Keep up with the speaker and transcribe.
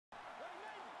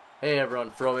Hey everyone,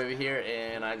 FroBaby here,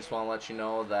 and I just want to let you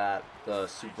know that the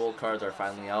Super Bowl cards are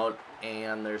finally out,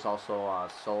 and there's also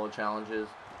solo challenges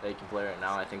that you can play right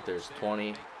now. I think there's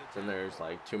 20, then there's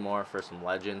like 2 more for some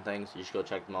legend things. You should go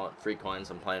check them out. Free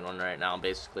coins, I'm playing one right now.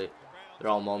 Basically,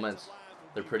 they're all moments.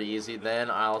 They're pretty easy.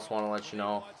 Then I also want to let you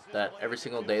know that every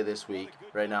single day this week,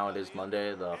 right now it is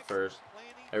Monday the 1st,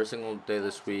 every single day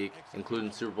this week,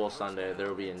 including Super Bowl Sunday, there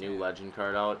will be a new legend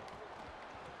card out.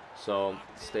 So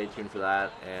stay tuned for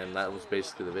that, and that was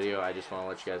basically the video. I just want to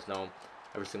let you guys know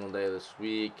every single day this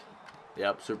week.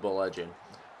 Yep, Super Bowl legend,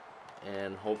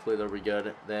 and hopefully they'll be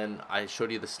good. Then I showed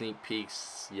you the sneak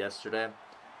peeks yesterday,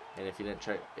 and if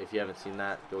you haven't seen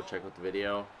that, go check out the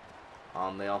video.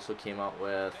 They also came out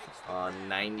with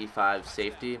 95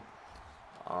 safety.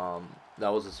 That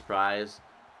was a surprise.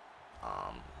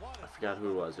 I forgot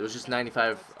who it was. It was just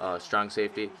 95 strong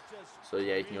safety. So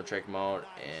yeah, you can go check them out,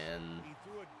 and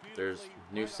there's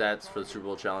new sets for the Super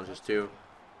Bowl challenges too.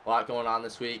 A lot going on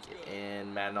this week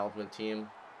in Madden Ultimate Team.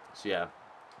 So yeah,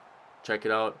 check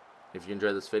it out. If you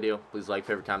enjoyed this video, please like,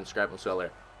 favorite, comment, subscribe, and we'll see you all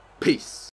later. Peace.